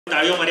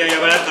ताळयो मारया या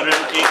वेळार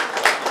कारण एक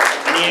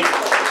आणि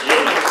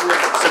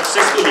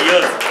सक्सेसफुल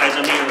इयर आयज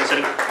आमी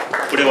हांगासर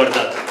फुडें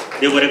व्हरतात.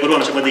 देव बरें करूं.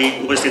 आमचे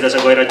मदीं उपस्थित आसा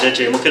गोंय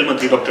राज्याचे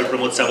मुखेलमंत्री डॉक्टर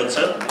प्रमोद सावंत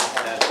सर.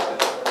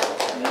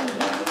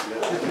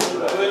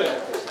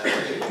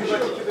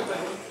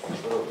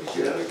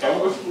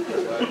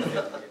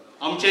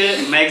 आमचे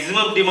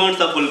maximum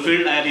demands R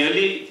fulfilled. I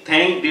really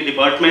thank the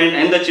department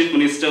end the chief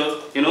minister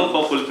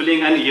for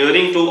fulfilling end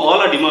hearing to all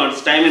R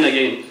demands time end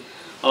again.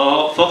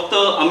 फक्त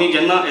आमी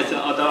जेन्ना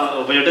आतां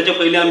बजेटाचे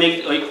पयलीं आमी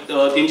एक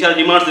 3-4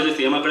 डिमांड्स दिले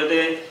सीएमा कडेन ते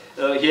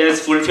he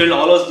has fulfilled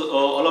all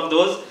of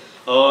those.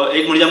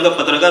 एक म्हणजे आमकां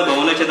पत्रकार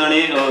भवनाचें ताणें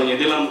हें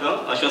दिलां, आमकां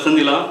आश्वासन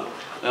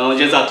दिलां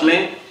जें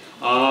जातलें.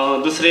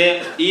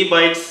 दुसरें ई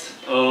बायक्स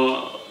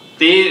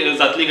ती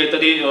जातली खंय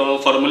तरी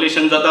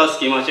फॉर्मुलेशन जाता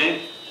स्किमाचें.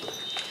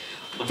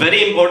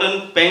 व्हेरी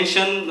इम्पॉर्टंट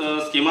पेन्शन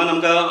स्किमान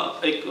आमकां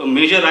एक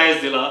मेजर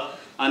रायज दिला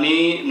आणि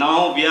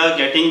now we R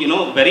getting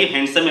very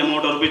handsome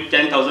amount of rupees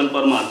 10,000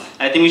 per month.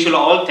 I think we should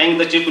all thank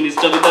the chief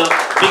minister with a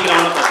big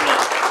round of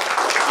applause.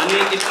 आणि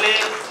इतले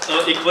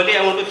equally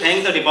I want to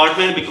thank the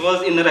department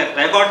because in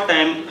record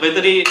time खंय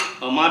तरी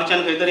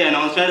मार्चान खंय तरी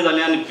announcement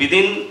जाली आणि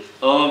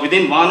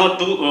within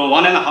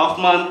 1.5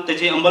 month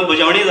त्याची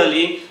अंमलबजावणी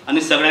झाली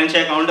आणि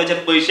सगळ्यांच्या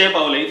अकाउंटाचेर पयशे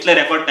पावले इतले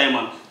रेकॉर्ड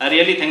टायमान. I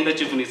really thank the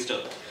chief minister.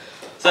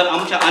 Sir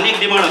आमच्या आनीक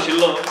डिमांड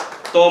आशिल्लो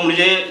तो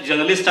म्हणजे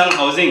जर्नलिस्टांक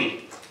हावजिंग.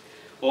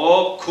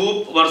 हो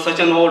खूप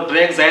वर्साच्यान हो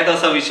ड्रॅग जायत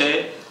आसा विशय.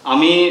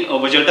 आमी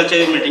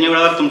बजेटाचे मिटिंगे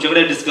वेळार तुमचे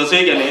कडेन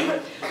डिस्कसूय केले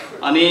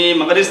आणि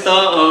म्हाका दिसता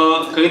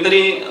खंय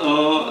तरी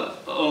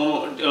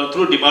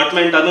थ्रू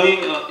डिपार्टमेंटानूय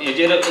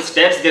हेजेर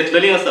स्टेप्स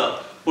घेतलेलीं आसा.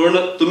 पूण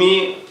तुमी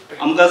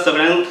आमकां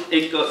सगळ्यांक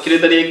एक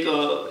कितें तरी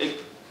एक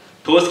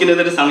ठोस कितें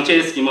तरी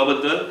सांगचें स्किमा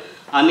बद्दल.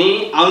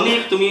 आनी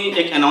आनीक तुमी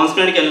एक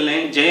अनाउन्समेंट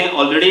केल्लें जें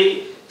ऑलरेडी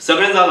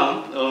सगळें जालां.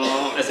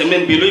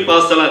 असेंब्लीन बिलूय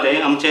पास जालां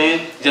तें आमचें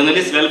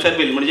जर्नलिस्ट वेलफेअर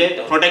बील म्हणजे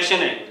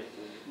protection act.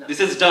 This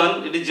is done.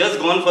 It is just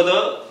gone for the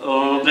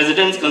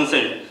president's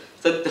consent.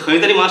 So खंय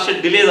तरी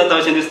मातशें डिले जाता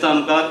अशें दिसता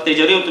आमकां.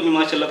 तेजेरूय तुमी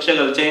मातशें लक्ष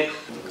घालचें.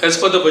 As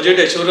per the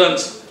budget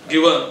assurance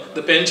given,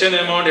 the pension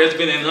amount has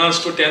been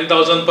enhanced to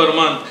 10,000 per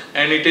month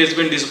and it has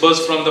been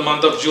disbursed from the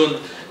month of June,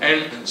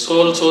 and so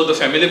also the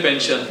family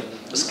pension.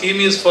 The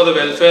scheme is for the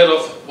welfare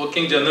of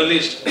working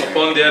journalists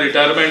upon their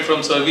retirement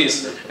from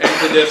service and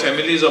to their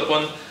families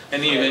upon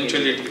any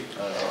eventuality.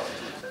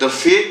 The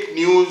fake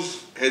news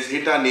has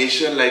hit our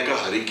nation like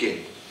a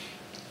hurricane.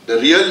 The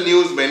real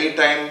news many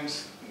times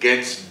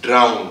gets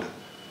drowned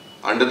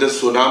under the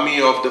tsunami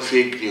of the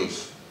fake news.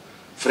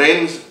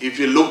 Friends, if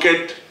you look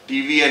at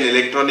TV and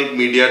electronic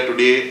media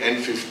today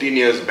and 15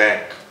 years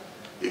back,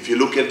 if you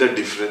look at the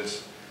difference,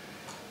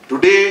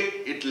 today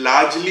it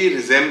largely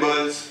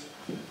resembles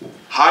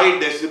high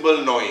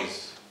decibel noise.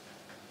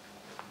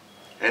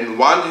 And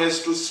one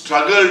has to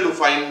struggle to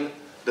find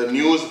the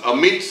news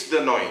amidst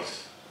the noise.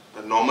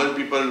 The normal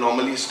people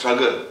normally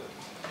struggle.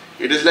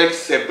 It is like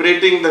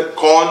separating the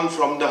corn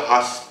from the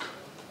husk.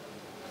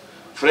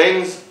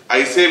 Friends,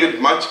 I say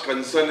with much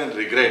concern and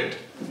regret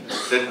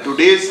that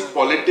today's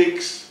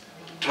politics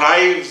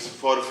thrives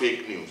for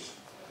fake news.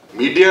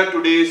 Media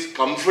today is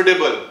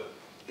comfortable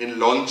in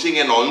launching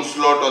an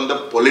onslaught on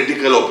the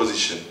political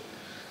opposition.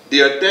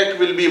 The attack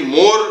will be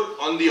more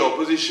on the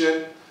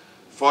opposition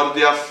for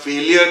their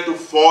failure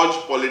to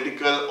forge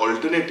political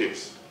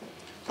alternatives,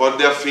 for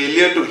their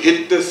failure to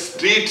hit the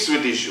streets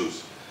with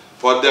issues,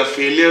 for their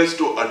failures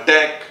to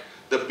attack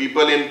the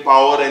people in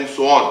power and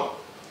so on.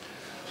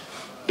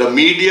 The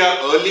media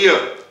earlier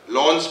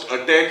launched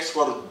attacks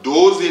for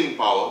those in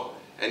power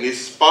and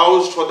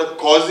espoused for the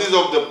causes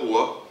of the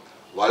poor,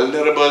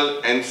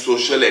 vulnerable and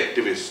social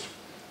activists.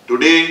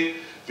 Today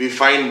we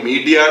find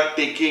media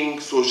taking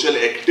social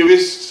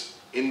activists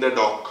in the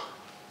dock.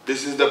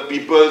 This is the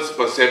people's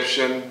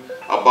perception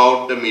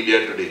about the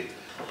media today.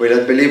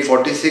 पहिल्यात पयली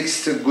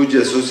 46th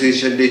गुज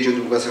association डेच्यो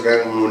तुमकां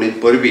सगळ्यांक म्हणून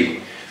परबी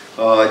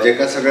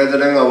जेका सगळ्या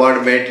जाणांक अवॉर्ड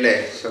मेळटले.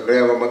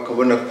 सगळे म्हाका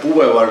खबर ना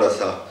खूब अवॉर्ड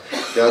आसा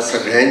त्या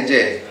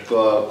सगळ्यांचे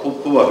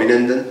खूब खूब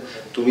अभिनंदन.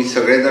 तुम्ही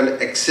सगळे जाण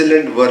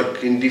excellent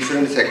work in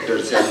different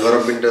sectors,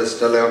 environment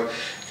आसतले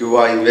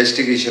किंवा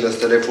इन्वेस्टिगेशन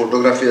आसतले,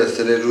 फोटोग्राफी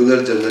आसतले,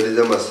 रुरल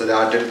जर्नलिझम आसतले,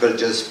 आर्ट एंड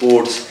कल्चर,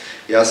 स्पोर्ट्स,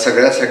 ह्या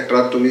सगळ्या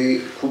सेक्टरात तुम्ही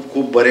खूप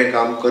खूप बरें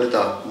काम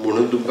करता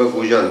म्हणून तुमकां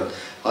गुजान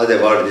आज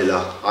अवॉर्ड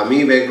दिला.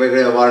 आमी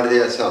वेगवेगळे अवॉर्ड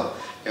जे आसा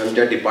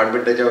आमच्या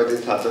डिपार्टमेंटाच्या वतीन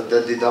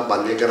सातत्यान दिता.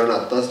 बांदेकरान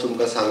आत्ताच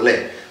तुमकां सांगलें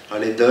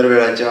आणि दर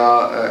वेळाच्या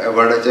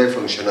अवॉर्डाच्या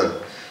फंक्शनात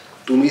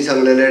तुम्ही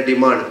सांगलेले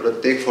डिमांड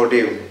प्रत्येक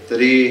फावटी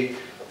तरी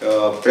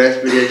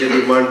प्रेस मिडियाचे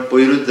डिमांड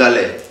पयरूच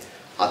जाले.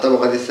 आता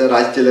म्हाका दिसता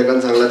राज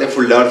तिलकान सांगलां ते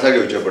फुडल्या वर्सा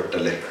घेवचे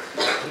पडटले.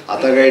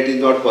 आता काय इट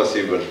इज नॉट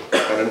पॉसिबल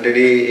कारण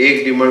तेणी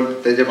एक डिमांड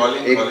तेजे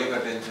एक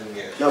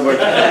ना बट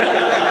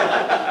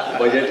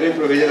बजेटरी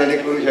प्रोविजन आनी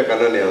करूं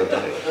शकना न्ही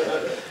आता.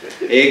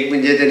 एक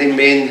म्हणजे तेणी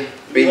मेन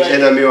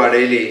पेन्शन आमी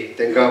वाडयली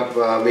तांकां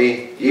आमी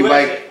ई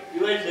बायक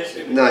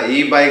ना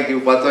ई बायक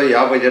दिवपाचो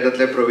ह्या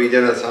बजेटांतले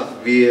प्रोविजन आसा.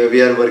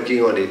 We R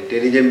working on it.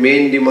 तेणी जे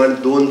मेन डिमांड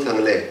 2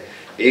 सांगले.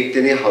 एक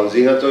तेणी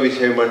हावजिंगाचो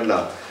विशय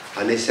मांडला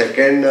आणि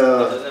सेकंड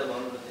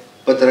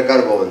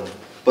पत्रकार भवन.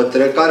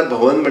 पत्रकार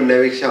भवन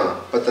म्हणण्यापेक्षा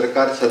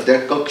पत्रकार सध्या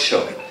कक्ष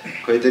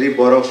खंय तरी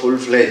बरो फूल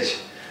फ्लॅज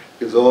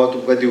जो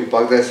तुमकां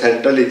दिवपाक जाय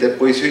सेंट्रली ते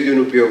पयसूय दिवन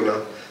उपयोग ना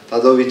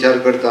ताजो विचार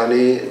करता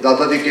आनी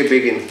जाता तितके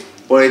बेगीन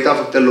पळयता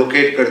फक्त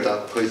लोकेट करता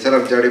खंयसर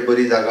आमचे कडेन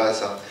बरी जागा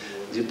आसा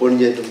जी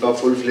पणजे तुमकां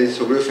फूल फ्लेज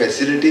सगळ्यो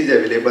फॅसिलिटीज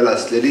अवेलेबल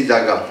असलेली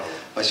जागा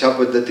अशा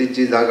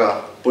पद्दतीची जागा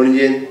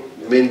पणजेन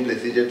मेन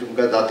प्लेसीचेर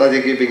तुमकां जाता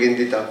तितके बेगीन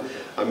दिता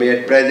आमी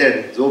एट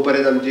प्रेजेंट जो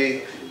पर्यंत आमची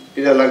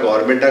कितें जाला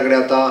गव्हर्मेंटा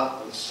कडेन आतां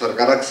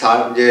सरकाराक 60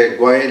 म्हणजे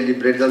गोंय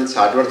लिबरेट जावन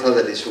 60 वर्सां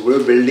जाली सगळ्यो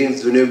बिल्डिंग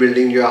जुन्यो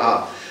बिल्डिंग ज्यो आहा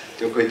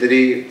त्यो खंय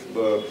तरी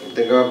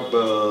तांकां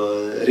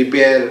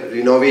रिपेर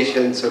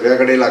रिनोवेशन सगळ्या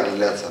कडेन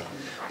लागलेले आसा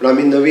पूण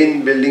आमी नवीन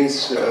बिल्डिंग्स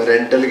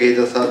रेंटल घेत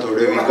आसा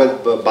थोड्यो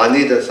विकत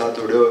बांदीत आसा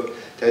थोड्यो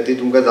ती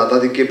तुमकां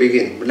जाता तितके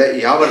बेगीन म्हणल्यार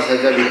ह्या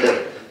वर्साच्या भितर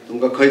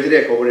तुमकां खंय तरी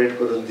एकोमोडेट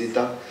करून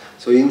दिता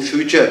सो इन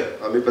फ्युचर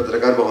आमी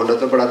पत्रकार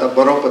भवनाचो पण आतां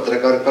बरो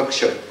पत्रकार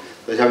कक्ष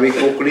जशें आमी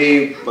कोंकणी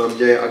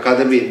म्हणजे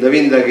अकादमी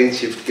नवीन जागेन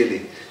शिफ्ट केली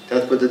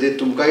त्याच पद्दतीन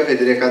तुमकांय खंय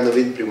तरी एका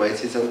नवीन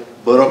प्रिमायसिसान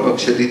बरो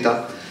कक्ष दिता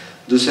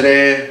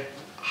दुसरें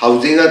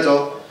हावजिंगाचो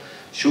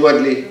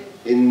शुअरली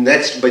इन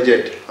नेक्स्ट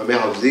बजेट आमी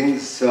हावजिंग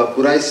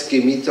पुराय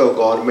स्किमीचो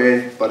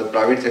गव्हर्मेंट परत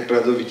प्रायवेट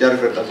सेक्टराचो विचार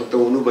करता फक्त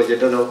अंदू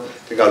बजेटान हांव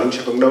ते घालूंक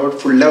शकना ना बट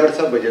फुडल्या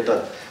वर्सा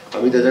बजेटांत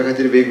आमी ताच्या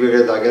खातीर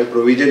वेगवेगळ्या जाग्यार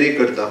प्रोविजनूय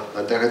करता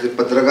आनी त्या खातीर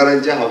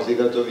पत्रकारांच्या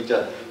हावजिंगाचो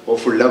विचार हो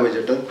फुडल्या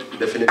बजेटांत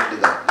डेफिनेटली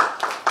जाता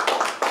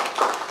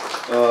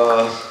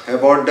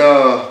about the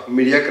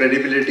media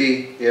credibility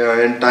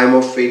end time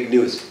of fake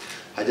news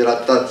हाजेर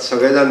आत्ताच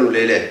सगळे जाण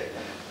उलयले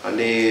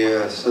आनी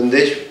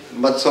संदेश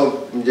मातसो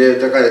म्हणजे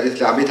ताका हें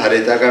दिसलें आमी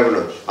थारयता काय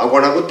म्हणून हांव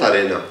कोणाकूच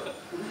थारयना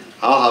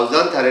हांव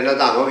हावजान थारयना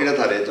तर हांगा कितें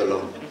थारयतलो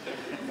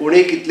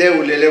कोणी कितले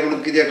उलयले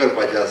म्हणून कितें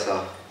करपाचें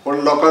आसा पण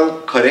लोकांक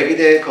खरें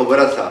कितें खबर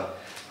आसा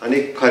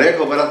आनी खरें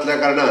खबर आसल्या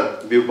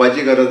कारणान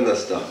भिवपाची गरज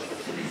नासता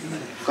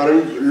कारण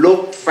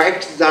लोक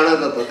फॅक्ट्स जाणा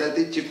जाता त्या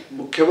ती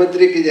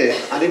मुख्यमंत्री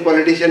कितें आनी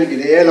पॉलिटिशियन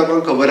कितें हें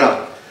लोकांक खबर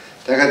आहा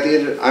त्या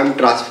खातीर आय एम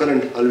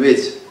ट्रान्सपरंट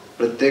ऑलवेज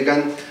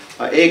प्रत्येकान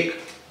एक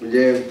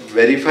म्हणजे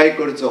व्हेरीफाय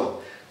करचो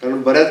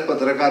कारण बरेच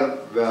पत्रकार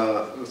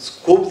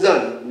खूब जाण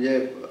म्हणजे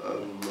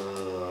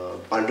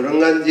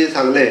पांडुरंगान जे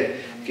सांगलें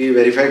की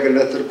व्हेरीफाय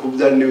करनात तर खूब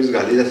जाण न्यूज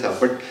घालीत आसा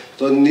बट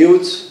तो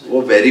न्यूज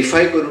हो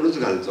व्हेरीफाय करूनच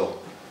घालचो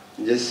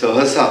म्हणजे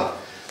सहसा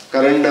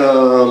कारण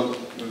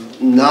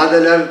ना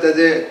जाल्यार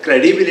ताजे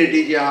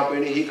क्रेडिबिलिटी जी आहा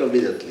पळय ही कमी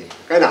जातली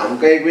कारण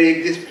आमकां एक वेळ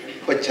एक दीस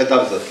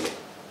पश्चाताप जातलो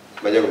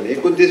म्हाज्या म्हणणे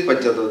एकूच दीस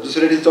पश्चाताप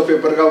दुसरे दीस तो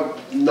पेपर काय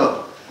ना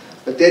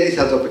त्या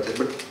दिसाचो पश्चाताप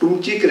बट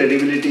तुमची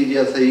क्रेडिबिलिटी जी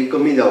आसा ही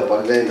कमी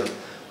जावपाक जायना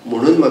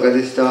म्हणून म्हाका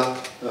दिसता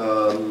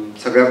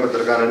सगळ्या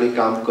पत्रकारांनी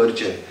काम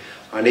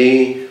करचें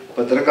आनी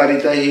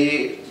पत्रकारिता ही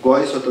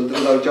गोंय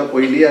स्वतंत्र जावच्या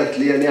पयलीं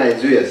आसली आनी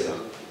आयजूय आसा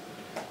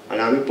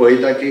आनी आमी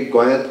पळयता की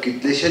गोंयांत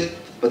कितलेशेच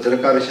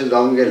पत्रकार अशे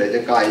जावन गेले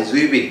जांकां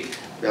आयजूय बी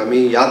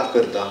आमी याद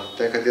करता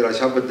त्या खातीर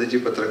अशा पद्दतीची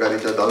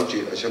पत्रकारिता जावची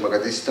अशें म्हाका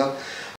दिसता